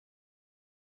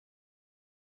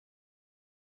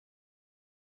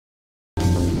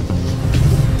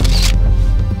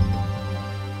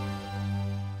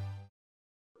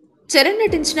చరణ్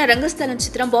నటించిన రంగస్థలం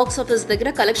చిత్రం box office దగ్గర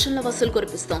కలెక్షన్ల వసూలు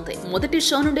కురిపిస్తోంది. మొదటి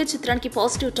షో నుండే చిత్రానికి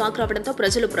పాజిటివ్ టాక్ రావడంతో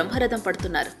ప్రజలు బ్రహ్మరథం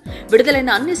పడుతున్నారు.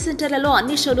 విడుదలైన అన్ని సెంటర్లలో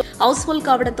అన్ని షోలు హౌస్ఫుల్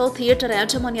కావడంతో థియేటర్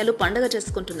యాజమాన్యాలు పండుగ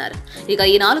చేసుకుంటున్నారు. ఇక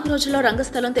ఈ 4 రోజుల్లో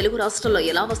రంగస్థలం తెలుగు రాష్ట్రాల్లో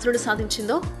ఎలా వసూలు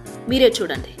సాధించిందో మీరే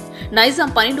చూడండి. నైజాం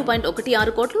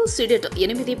 12.16 కోట్లు, సిడెట్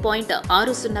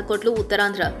 8.60 కోట్లు,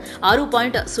 ఉత్తరాంధ్ర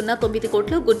 6.09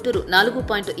 కోట్లు, గుంటూరు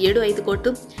 4.75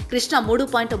 కోట్లు, కృష్ణా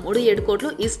 3.37 కోట్లు,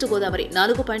 ఈస్ట్ గోదావరి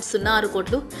 4.06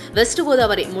 కోట్లు, వెస్ట్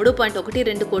గోదావరి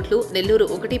 3.12 కోట్లు, నెల్లూరు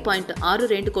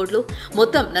 1.62 కోట్లు,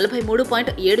 మొత్తం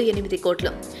 43.78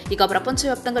 కోట్లు. ఇక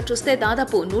ప్రపంచవ్యాప్తంగా చూస్తే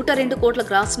దాదాపు 102 కోట్ల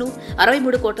గ్రాస్ ను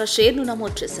 63 కోట్ల షేర్ ను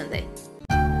నమోదు చేసింది.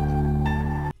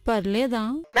 పర్లేదా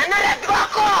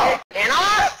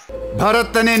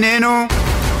భరత్ అనే నేను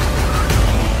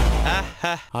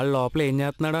ఆ లోపల ఏం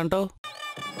చేస్తున్నాడంటావు?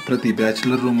 ప్రతి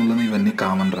బ్యాచులర్ రూముల్లో ఇవన్నీ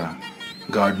కామన్ రా.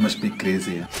 God must be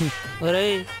crazy.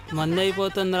 ఒరేయ్ మంది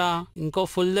అయిపోతుందిరా, ఇంకో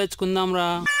ఫుల్ తెచ్చుకుందాం రా.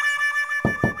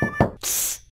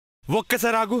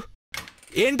 ఒక్కసారి ఆగు.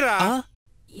 ఏంట్రా?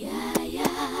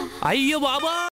 అయ్యో బాబా.